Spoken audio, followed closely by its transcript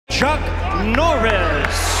Chuck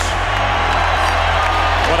Norris.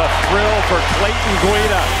 What a thrill for Clayton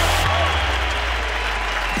Guida.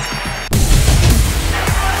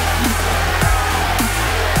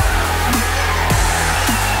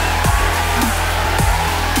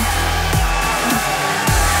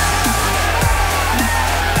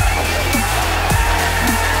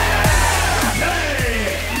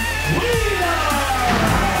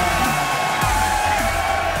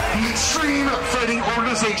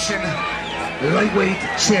 Organization Lightweight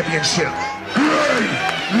Championship.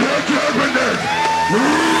 Carpenter.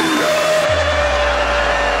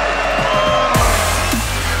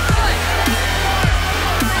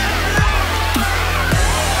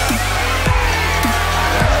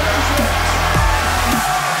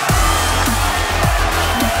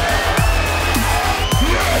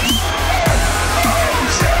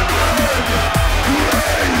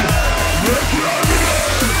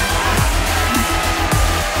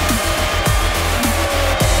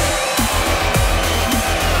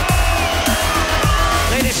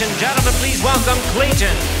 Ladies and gentlemen, please welcome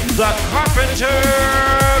Clayton, the Carpenter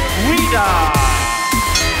Guida.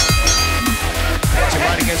 Hits him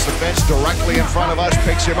right against the fence, directly in front of us,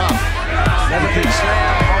 picks him up. Another big slam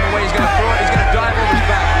on the way. He's going to throw it. He's going to dive over his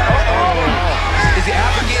back. Is he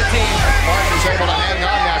out the guillotine? Martin's able to hang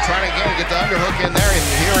on now, trying to again get the underhook in there, and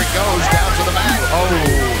here it goes down to the mat. Oh,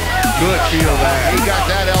 good feel that. He got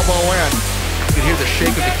that elbow in. You can hear the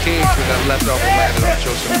shake of the cage when that left elbow landed on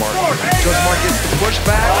Joseph Martin. Joseph Martin gets the push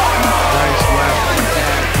back. Nice left.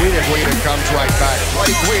 And Guida comes right back.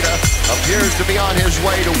 Clay Guida appears to be on his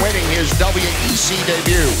way to winning his WEC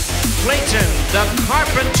debut. Clayton, the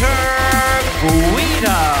Carpenter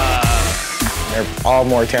Guida. They're all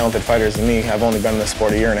more talented fighters than me. I've only been in this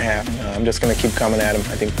sport a year and a half. I'm just going to keep coming at them.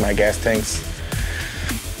 I think my gas tank's,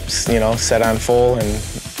 set on full, and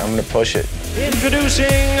I'm going to push it.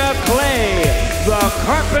 Introducing Clay, the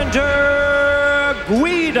Carpenter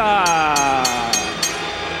Guida.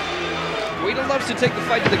 Guida loves to take the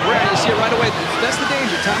fight to the ground. You see it right away. That's the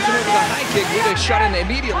danger. Thompson with a high kick. Guida shot in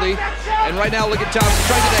immediately. And right now, look at Thompson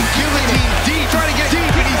trying to get that guillotine deep. Trying to get it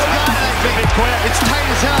deep, and he's got it. It's tight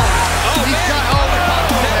as hell. Oh, he's got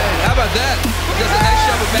how about that? He does a nice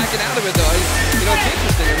job of backing out of it, though. It's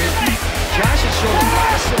interesting. I mean, Josh has shown a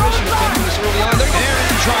lot of submission attempt this early on. There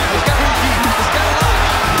he's trying. He's got it on.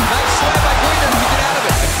 Nice slap by Guida to get out of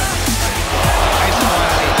it.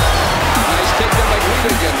 Nice takedown by Guida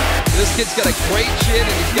again. This kid's got a great chin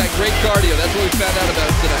and he's got great cardio. That's what we found out about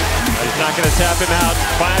him tonight. He's not going to tap him out.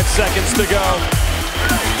 5 seconds to go.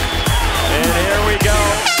 And here we go.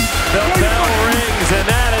 The bell rings, and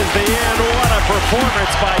that is the end. What a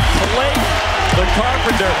performance by Clayton, the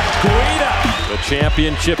Carpenter Guida. The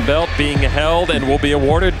championship belt being held and will be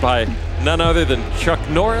awarded by none other than Chuck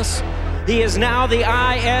Norris. He is now the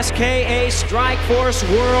ISKA Strikeforce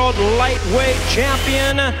World Lightweight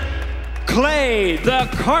Champion, Clay, the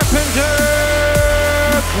Carpenter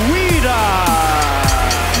Guida.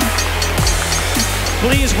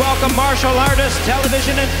 Please welcome martial artist,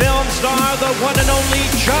 television and film star, the one and only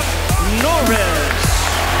Chuck Norris.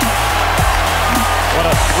 What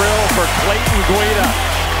a thrill for Clayton Guida.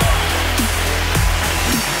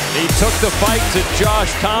 He took the fight to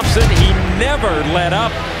Josh Thompson. He never let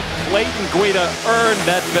up. Clayton Guida earned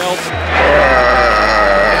that belt.